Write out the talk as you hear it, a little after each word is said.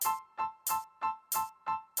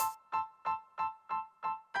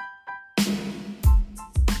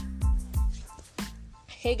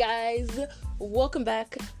Hey guys, welcome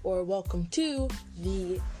back or welcome to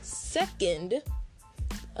the second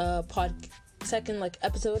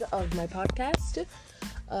episode of my podcast.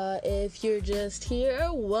 If you're just here,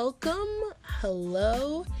 welcome,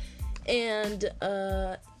 hello, and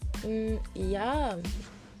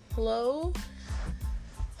hello.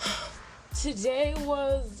 Today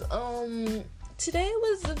was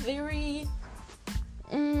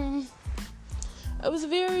a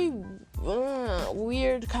very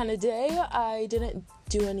weird kind of day. I didn't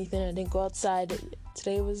do anything. I didn't go outside.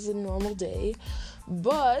 Today was a normal day.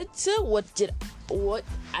 But what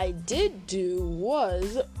I did do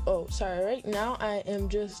was, right now I am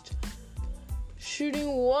just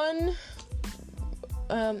shooting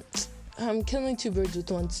I'm killing two birds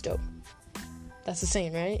with one stone. That's the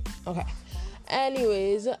saying, right? Okay.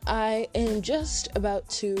 Anyways, I am just about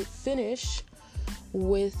to finish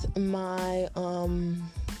with my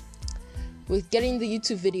with getting the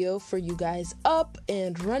YouTube video for you guys up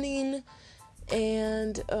and running,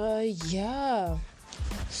 and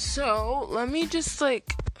so let me just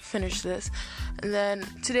finish this, and then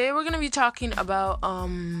today we're gonna be talking about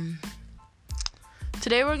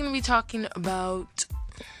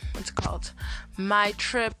my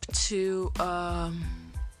trip to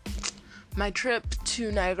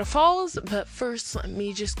Niagara Falls. But first, let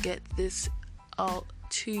me just get this all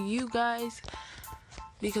to you guys,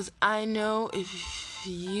 because I know if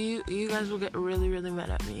you guys will get really, really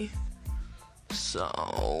mad at me. So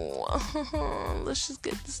let's just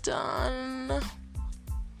get this done.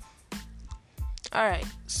 Alright,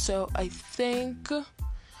 so I think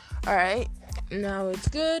alright, now it's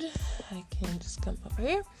good. I can just come over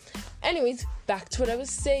here. Anyways, back to what I was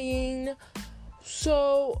saying.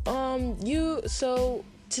 So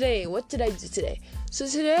today, what did I do today? So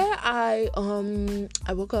today I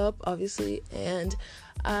woke up, obviously, and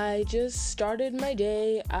I just started my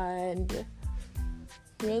day, and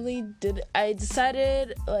I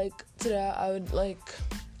decided today I'd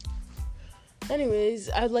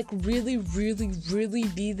really, really, really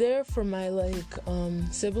be there for my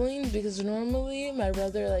siblings, because normally my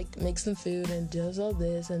brother makes them food and does all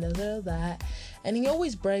this and does all that, and he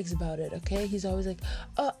always brags about it. Okay, he's always like,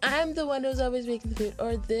 oh, I'm the one who's always making the food,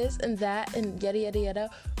 or this and that and yada yada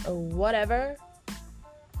yada, or whatever.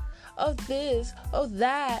 Oh, this, oh,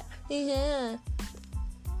 that, yeah,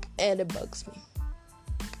 and it bugs me.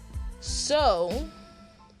 So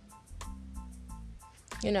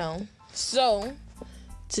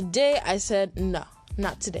today I said, no,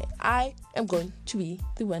 not today. I am going to be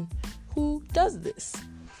the one who does this.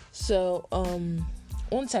 So,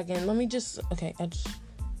 1 second. Let me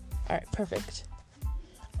alright, perfect.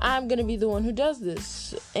 I'm going to be the one who does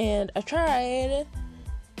this. And I tried.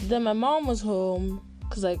 Then my mom was home.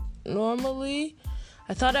 Because, normally,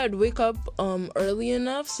 I thought I'd wake up early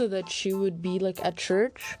enough so that she would be, at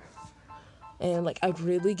church. And, I'd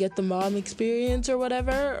really get the mom experience or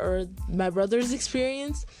whatever, or my brother's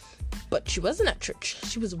experience. But she wasn't at church.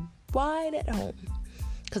 She was wide at home.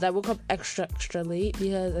 Because I woke up extra late,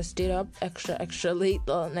 because I stayed up extra late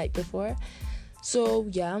the night before. So,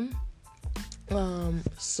 yeah.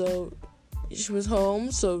 So, she was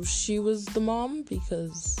home. So, she was the mom,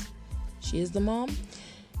 because she is the mom.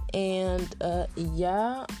 And,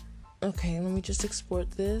 yeah. Okay, let me just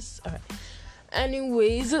export this. Alright.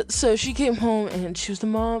 Anyways, so she came home and she was the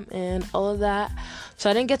mom and all of that. So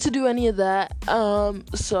I didn't get to do any of that. I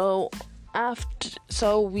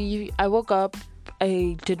woke up,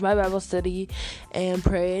 I did my Bible study and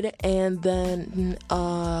prayed, and then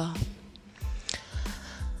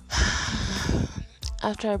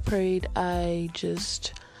after I prayed, I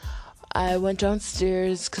went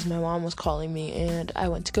downstairs because my mom was calling me, and I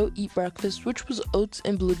went to go eat breakfast, which was oats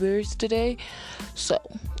and blueberries today. So,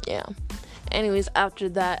 yeah. Anyways, after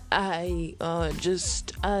that, after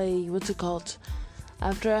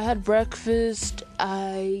I had breakfast,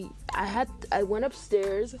 I went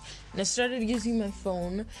upstairs and I started using my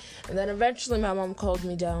phone, and then eventually my mom called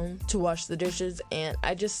me down to wash the dishes, and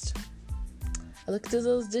I looked at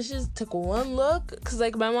those dishes, took one look, because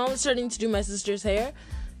my mom was starting to do my sister's hair.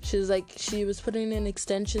 She was putting in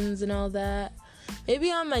extensions and all that.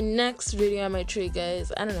 Maybe on my next video I might show you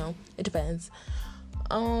guys. I don't know. It depends.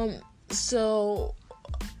 So,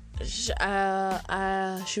 she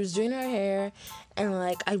was doing her hair, and,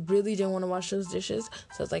 I really didn't want to wash those dishes,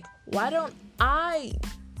 so I was like, why don't I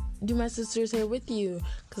do my sister's hair with you?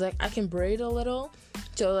 Because, I can braid a little.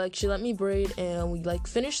 So, she let me braid, and we,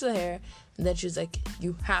 finished the hair, and then she was like,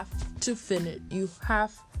 you have to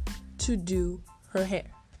do her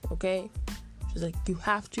hair, okay? She was like, you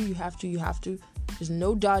have to. There's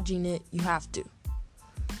no dodging it, you have to.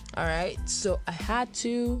 Alright, so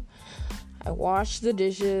I washed the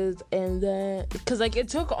dishes, and then, because, like, it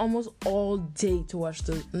took almost all day to wash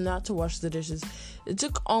not to wash the dishes. It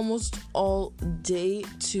took almost all day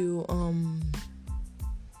to,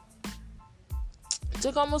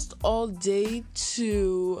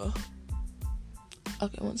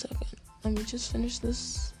 okay, one second. Let me just finish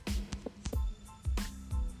this.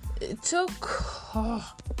 It took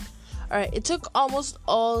almost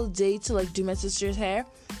all day to, like, do my sister's hair.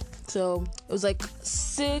 So it was like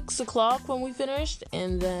 6 o'clock when we finished,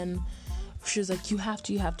 and then she was like, you have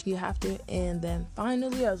to, and then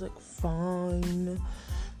finally I was like, fine.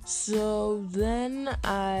 So then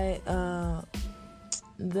I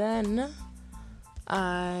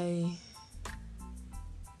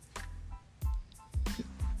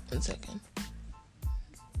one second.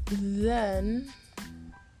 Then,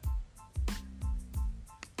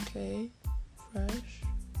 okay, fresh.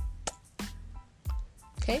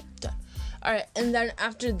 Okay, done. Alright, and then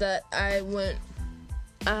after that, I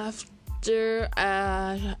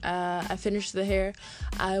finished the hair,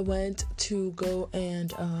 I went to go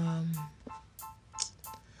and, oh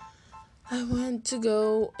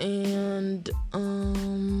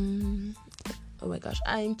my gosh,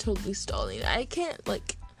 I'm totally stalling. I can't,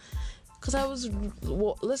 like, because I was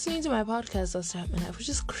listening to my podcast last time, and I was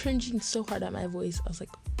just cringing so hard at my voice. I was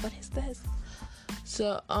like, what is this?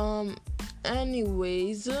 So,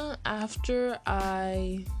 anyways, after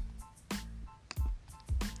I...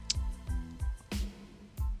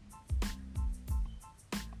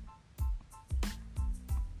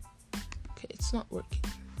 Okay, it's not working.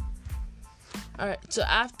 Alright, so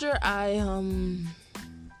after I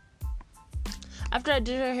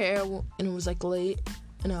did her hair, and it was, like, late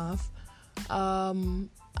enough,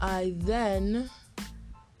 I then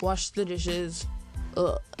washed the dishes.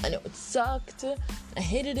 Ugh, I know it sucked. I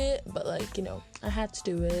hated it, but, like, you know, I had to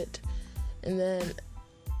do it. And then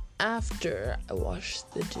after I washed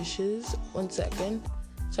the dishes, one second,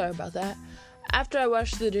 sorry about that. After I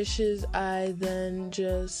washed the dishes, what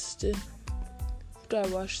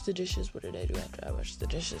did I do after I washed the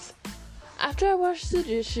dishes? After I washed the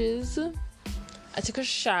dishes, I took a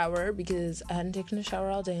shower because I hadn't taken a shower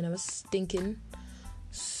all day and I was stinking.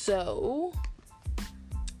 So,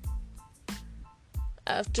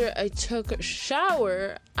 after I took a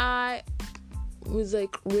shower, I was,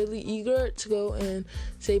 like, really eager to go and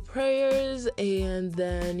say prayers, and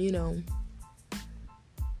then, you know,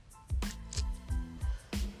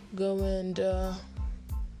 go and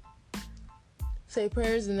say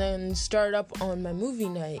prayers, and then start up on my movie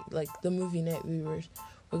night, like the movie night we're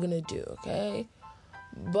gonna do, okay?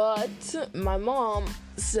 But my mom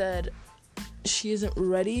said she isn't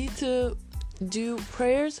ready to do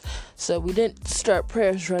prayers, so we didn't start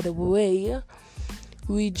prayers right away.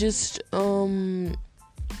 We just,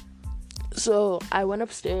 so I went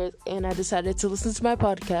upstairs and I decided to listen to my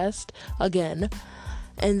podcast again.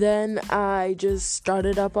 And then I just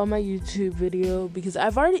started up on my YouTube video because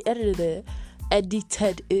I've already edited it. I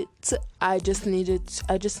just need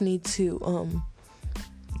to,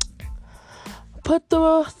 put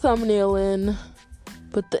the thumbnail in,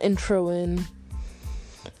 put the intro in,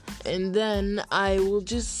 and then I will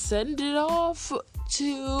just send it off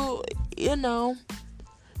to, you know,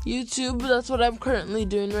 YouTube. That's what I'm currently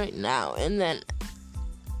doing right now. And then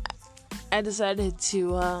I decided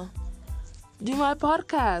to do my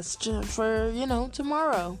podcast for, you know,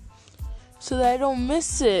 tomorrow, so that I don't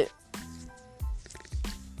miss it.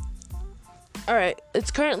 Alright,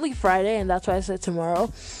 it's currently Friday, and that's why I said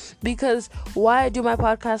tomorrow. Because why I do my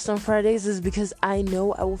podcast on Fridays is because I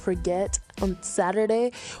know I will forget on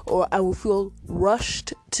Saturday, or I will feel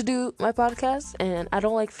rushed to do my podcast, and I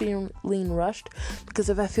don't like feeling rushed,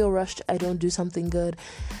 because if I feel rushed, I don't do something good,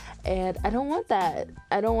 and I don't want that.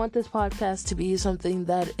 I don't want this podcast to be something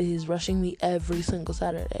that is rushing me every single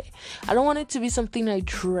Saturday. I don't want it to be something I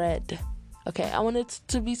dread. Okay, I want it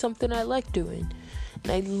to be something I like doing,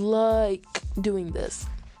 and I like doing this.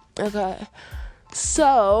 Okay.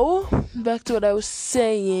 So, back to what I was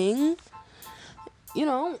saying. You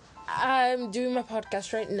know, I'm doing my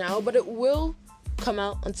podcast right now, but it will come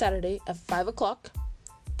out on Saturday at 5 o'clock,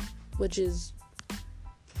 which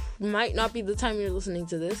might not be the time you're listening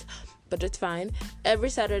to this, but it's fine. Every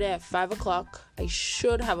Saturday at 5 o'clock, I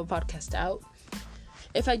should have a podcast out.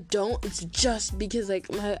 If I don't, it's just because,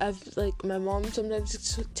 my mom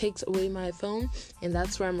sometimes takes away my phone, and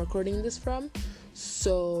that's where I'm recording this from.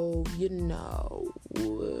 So, you know,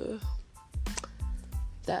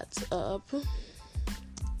 that's up.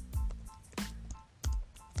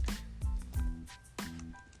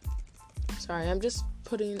 Sorry, I'm just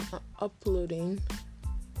uploading.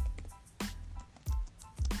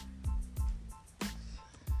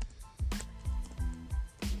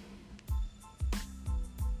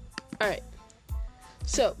 Alright.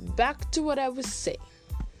 So, back to what I was saying.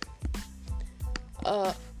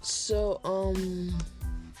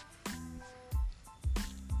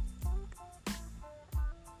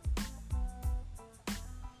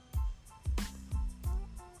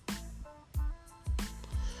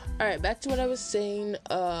 Alright, back to what I was saying.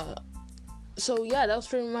 So yeah, that was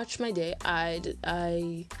pretty much my day.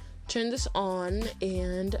 I turned this on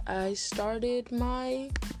and I started my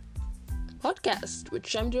podcast,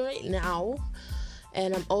 which I'm doing right now.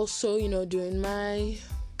 And I'm also, doing my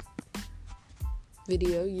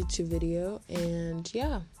YouTube video. And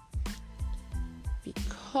yeah,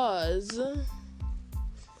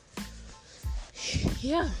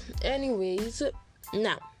 anyways,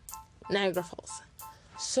 now, Niagara Falls.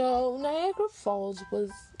 So, Niagara Falls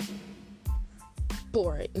was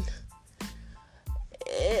boring.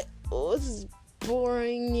 It was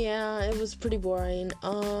boring, yeah, it was pretty boring.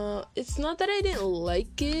 It's not that I didn't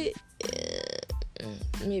like it.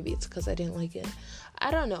 Maybe it's because I didn't like it.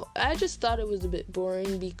 I don't know. I just thought it was a bit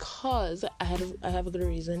boring because I have a good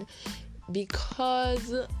reason.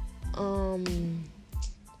 Because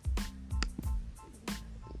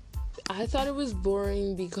I thought it was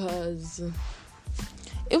boring because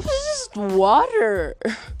it was just water.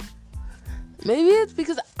 Maybe it's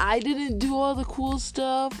because I didn't do all the cool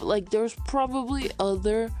stuff. Like, there's probably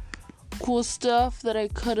other cool stuff that I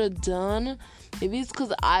could have done. Maybe it's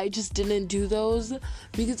because I just didn't do those.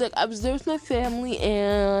 Because, like, I was there with my family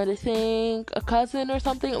and I think a cousin or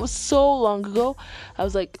something. It was so long ago. I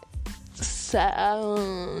was, like,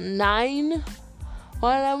 9 when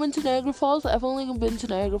I went to Niagara Falls. I've only been to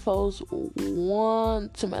Niagara Falls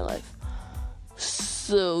once in my life.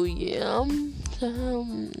 So, yeah.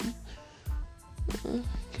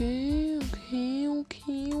 Okay.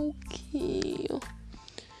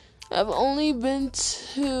 I've only been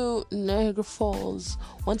to Niagara Falls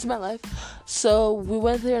once in my life. So we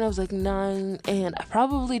went there and I was like 9 and I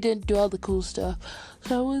probably didn't do all the cool stuff.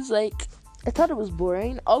 So I was like, I thought it was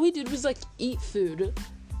boring. All we did was like eat food,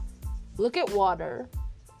 look at water,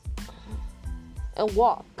 and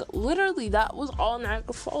walk. Literally, that was all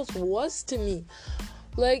Niagara Falls was to me.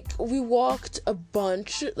 Like, we walked a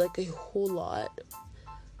bunch, like a whole lot.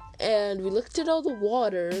 And we looked at all the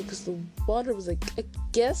water, because the water was like, I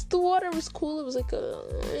guess the water was cool. It was like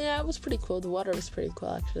it was pretty cool. The water was pretty cool,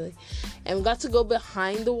 actually. And we got to go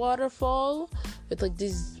behind the waterfall with like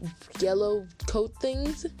these yellow coat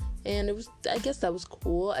things. And I guess that was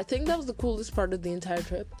cool. I think that was the coolest part of the entire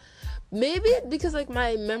trip. Maybe because like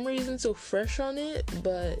my memory isn't so fresh on it,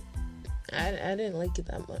 but I didn't like it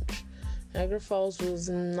that much. Niagara Falls was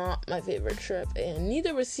not my favorite trip, and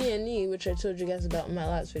neither was CNE, which I told you guys about in my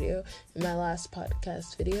last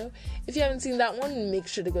podcast video. If you haven't seen that one, make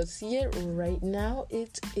sure to go see it right now.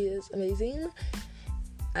 It is amazing.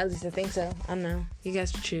 At least I think so. I don't know. You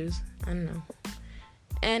guys choose. I don't know.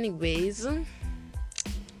 Anyways,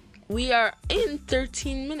 we are in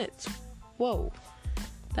 13 minutes. Whoa.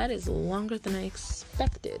 That is longer than I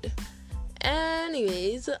expected.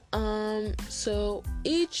 Anyways, so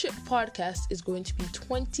each podcast is going to be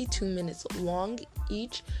 22 minutes long,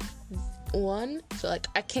 each one. So, like,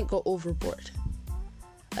 I can't go overboard.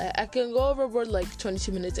 I can go overboard, like,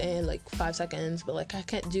 22 minutes and, like, 5 seconds. But, like, I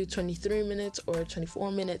can't do 23 minutes or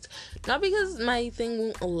 24 minutes. Not because my thing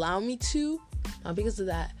won't allow me to. Not because of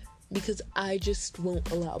that. Because I just won't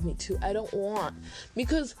allow me to. I don't want.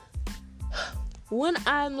 Because when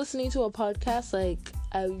I'm listening to a podcast, like,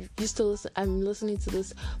 I'm listening to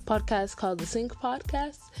this podcast called The Sync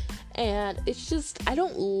Podcast, and it's just, I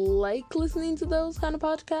don't like listening to those kind of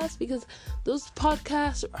podcasts, because those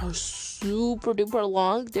podcasts are super duper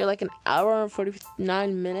long. They're like an hour and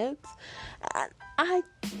 49 minutes, and I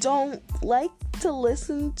don't like to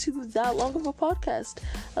listen to that long of a podcast.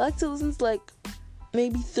 I like to listen to, like,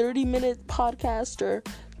 maybe 30-minute podcast or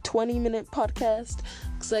 20-minute podcast.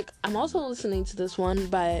 Cause, like, I'm also listening to this one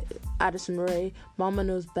by Addison Rae, Mama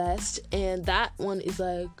Knows Best, and that one is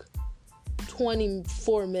like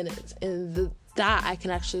 24 minutes, and that I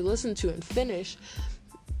can actually listen to and finish,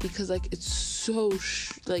 because, like, it's so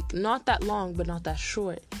like, not that long but not that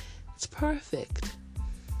short. It's perfect.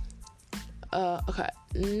 Okay,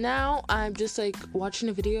 now I'm just like watching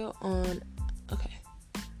a video on okay.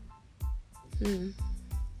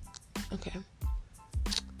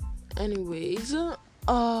 Anyways,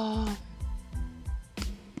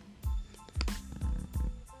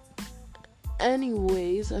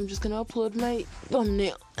 I'm just gonna upload my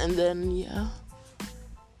thumbnail, and then, yeah.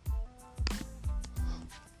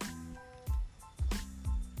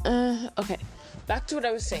 Okay, back to what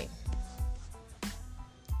I was saying.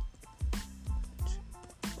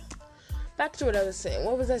 back to what I was saying.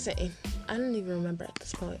 What was I saying? I don't even remember at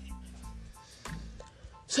this point.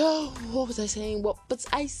 So, what was I saying?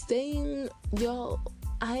 Y'all,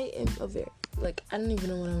 I am a very, I don't even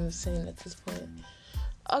know what I was saying at this point.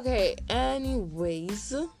 Okay,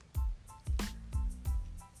 anyways, okay,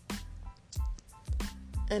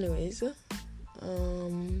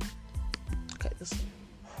 this one.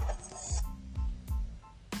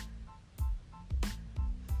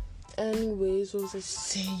 Anyways, what was I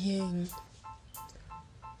saying?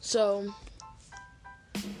 So,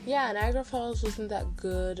 yeah, Niagara Falls wasn't that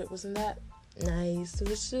good. It wasn't that nice. It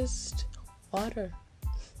was just water.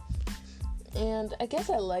 And I guess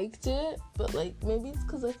I liked it, but, maybe it's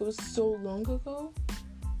because, it was so long ago.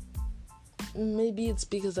 Maybe it's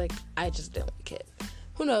because, I just didn't like it.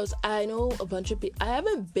 Who knows? I know a bunch of people. I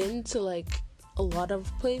haven't been to, a lot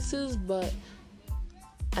of places, but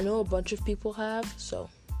I know a bunch of people have, so,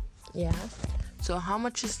 yeah. So how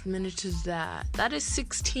much minutes is that? That is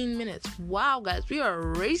 16 minutes. Wow, guys, we are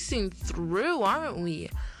racing through, aren't we?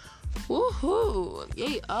 Woohoo!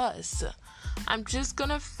 Yay, us. I'm just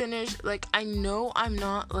gonna finish, I know I'm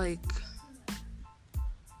not,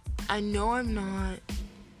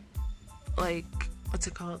 what's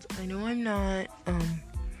it called? I know I'm not,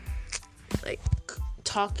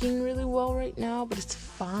 talking really well right now, but it's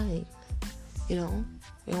fine. We all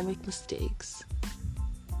make mistakes.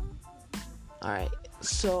 Alright,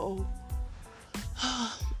 so,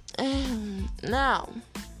 now,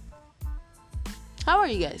 how are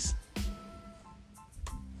you guys?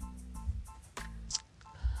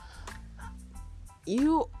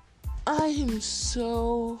 I am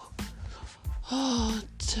so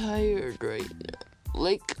tired right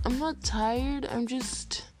now. I'm not tired, I'm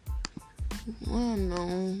just, I don't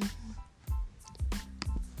know.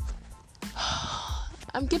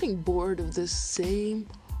 I'm getting bored of this same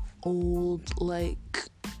old,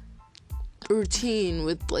 routine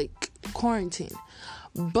with, quarantine.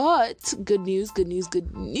 But, good news.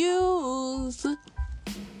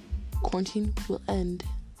 Quarantine will end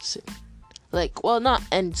soon. Not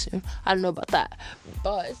end soon. I don't know about that.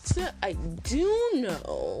 But I do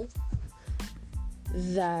know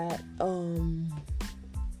that,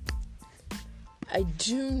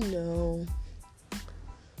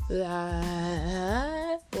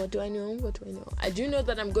 what do I know? I do know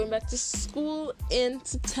that I'm going back to school in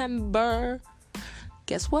September.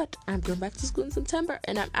 Guess what? I'm going back to school in September,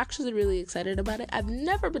 and I'm actually really excited about it. I've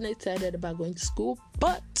never been excited about going to school,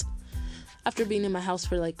 but after being in my house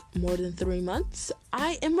for more than 3 months,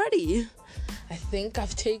 I am ready. I think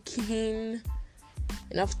I've taken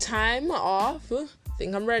enough time off. I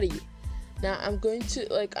think I'm ready. Now I'm going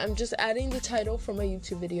to, I'm just adding the title for my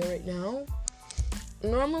YouTube video right now.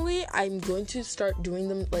 Normally, I'm going to start doing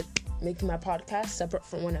them, making my podcast separate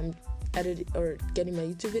from when I'm editing or getting my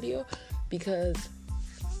YouTube video, because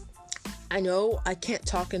I know I can't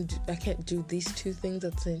talk and I can't do these two things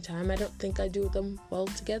at the same time. I don't think I do them well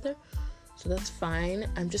together. So that's fine.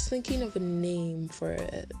 I'm just thinking of a name for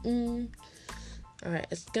it. Alright,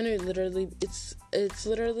 it's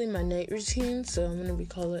literally my night routine, so I'm gonna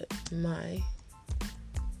call it my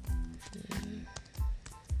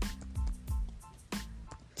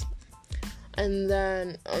and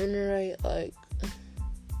then I'm gonna write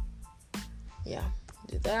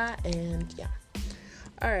do that, and yeah.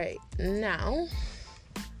 Alright, now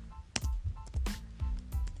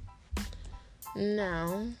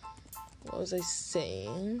what was I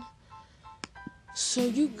saying? So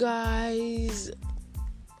you guys,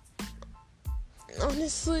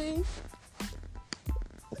 honestly,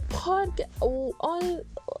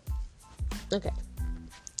 okay.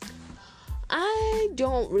 I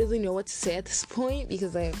don't really know what to say at this point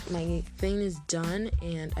because my thing is done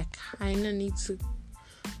and I kind of need to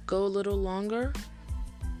go a little longer.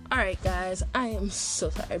 Alright guys, I am so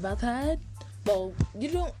sorry about that. Well, you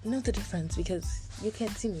don't know the difference because you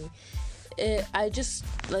can't see me. I just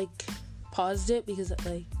paused it because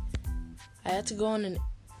I had to go on an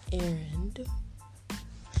errand.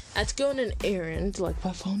 My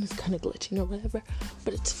phone is kind of glitching or whatever,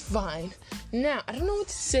 but it's fine. Now, I don't know what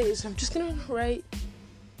to say, so I'm just gonna write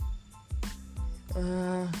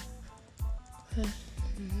I'm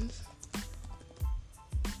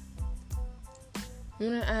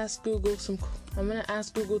gonna ask Google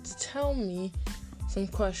to tell me some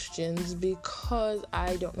questions because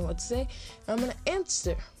I don't know what to say. I'm gonna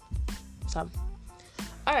answer some.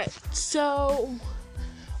 Alright, so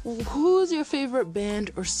who's your favorite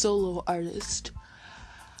band or solo artist?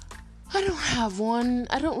 I don't have one.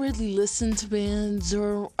 I don't really listen to bands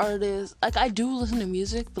or artists. I do listen to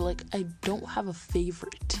music, but I don't have a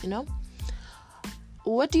favorite,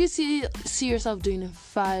 what do you see yourself doing in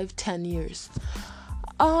 5-10 years?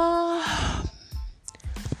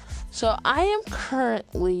 So I am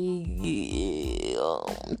currently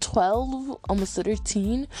 12, almost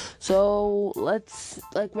 13. So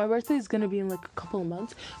my birthday is going to be in like a couple of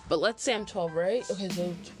months. But let's say I'm 12, right? Okay,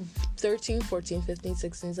 so 13, 14, 15,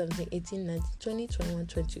 16, 17, 18, 19, 20, 21,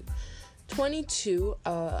 22. 22,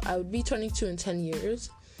 I would be 22 in 10 years.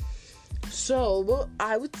 So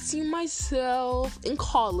I would see myself in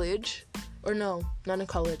college. Or no, not in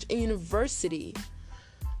college, in university.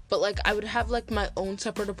 But, like, I would have, like, my own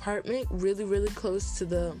separate apartment really, really close to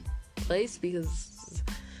the place because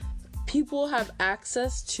people have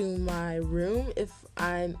access to my room if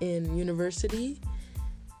I'm in university.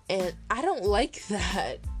 And I don't like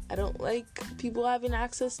that. I don't like people having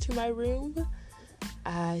access to my room.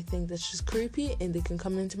 I think that's just creepy, and they can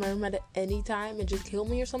come into my room at any time and just kill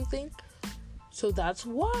me or something. So that's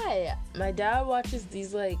why my dad watches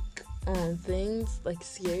these, like, things, like,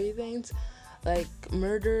 scary things. Like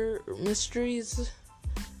murder mysteries.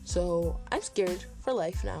 So I'm scared for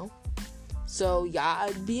life now. So yeah,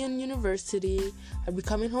 I'd be in university. I'd be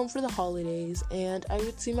coming home for the holidays, and I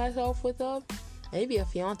would see myself with maybe a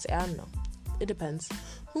fiance. I don't know. It depends.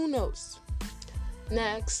 Who knows?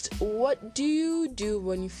 Next, what do you do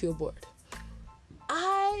when you feel bored?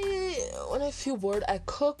 When I feel bored, I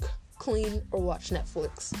cook, clean, or watch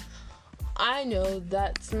Netflix. I know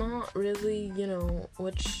that's not really,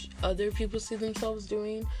 what other people see themselves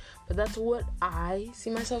doing, but that's what I see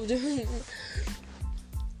myself doing.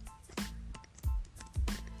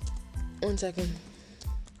 1 second.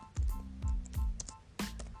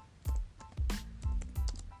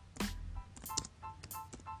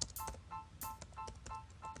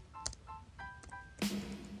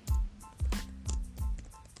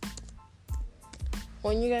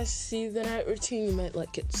 When you guys see the night routine, you might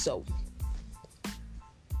like it, so...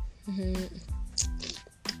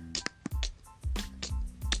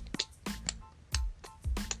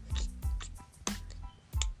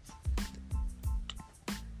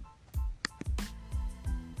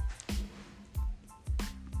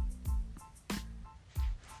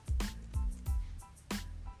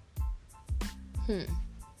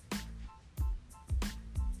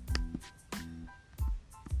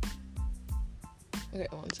 Okay,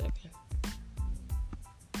 1 second.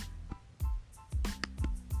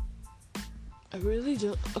 I really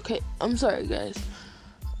don't... Okay, I'm sorry, guys.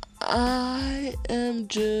 I am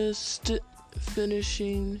just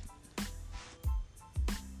finishing...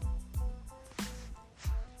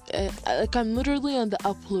 I'm literally on the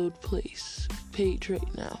upload page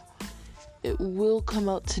right now. It will come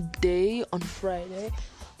out today on Friday.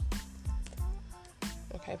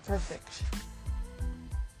 Okay, perfect.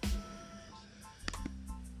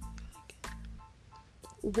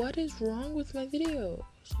 What is wrong with my video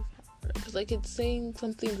so far? Because, like, it's saying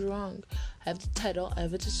something's wrong. I have the title, I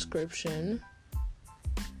have a description.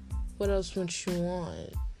 What else would you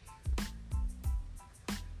want?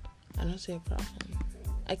 I don't see a problem.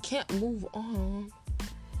 I can't move on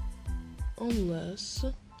unless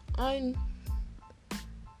I'm...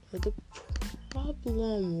 The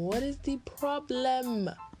problem. What is the problem?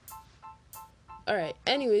 Alright,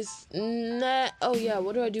 anyways, oh yeah,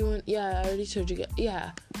 what do I do when... Yeah, I already told you guys.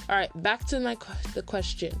 Yeah. Alright, back to the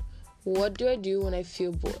question. What do I do when I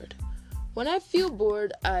feel bored? When I feel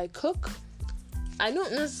bored, I cook. I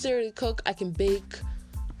don't necessarily cook. I can bake.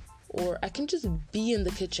 Or I can just be in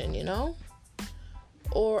the kitchen,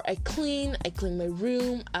 Or I clean my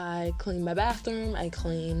room. I clean my bathroom. I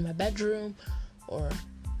clean my bedroom. Or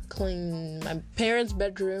clean my parents'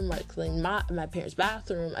 bedroom. I clean my parents'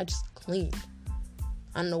 bathroom. I just clean.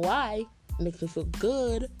 I don't know why. It makes me feel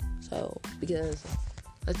good. So, because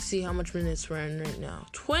let's see how much minutes we're in right now.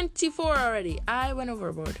 24 already. I went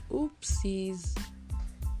overboard. Oopsies.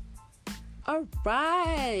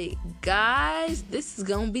 Alright, guys. This is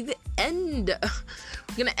going to be the end.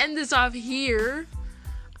 We're going to end this off here.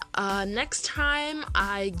 Next time,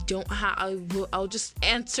 I'll just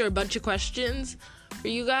answer a bunch of questions for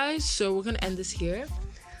you guys. So, we're going to end this here.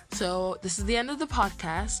 So, this is the end of the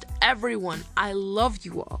podcast. Everyone, I love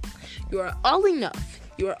you all. You are all enough.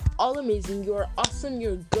 You are all amazing. You are awesome.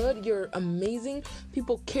 You're good. You're amazing.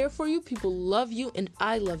 People care for you. People love you. And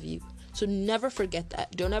I love you. So, never forget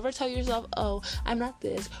that. Don't ever tell yourself, oh, I'm not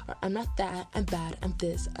this. Or I'm not that. I'm bad. I'm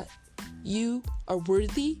this. You are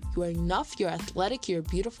worthy. You are enough. You're athletic. You're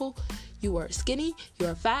beautiful. You are skinny. You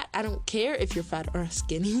are fat. I don't care if you're fat or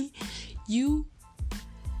skinny. You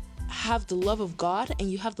have the love of God and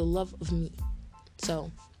you have the love of me.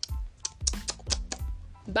 So,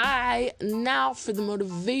 bye. Now for the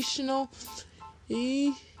motivational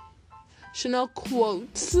motivational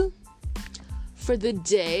quotes for the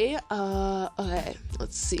day. Okay,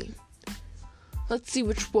 let's see. Let's see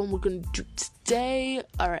which one we're going to do today.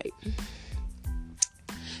 All right.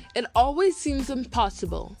 It always seems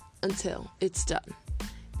impossible until it's done.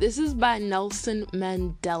 This is by Nelson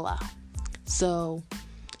Mandela. So,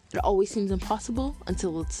 it always seems impossible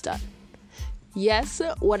until it's done. Yes,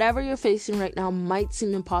 whatever you're facing right now might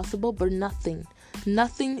seem impossible, but nothing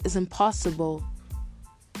is impossible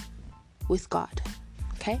with God.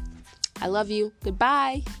 Okay? I love you.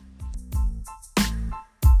 Goodbye.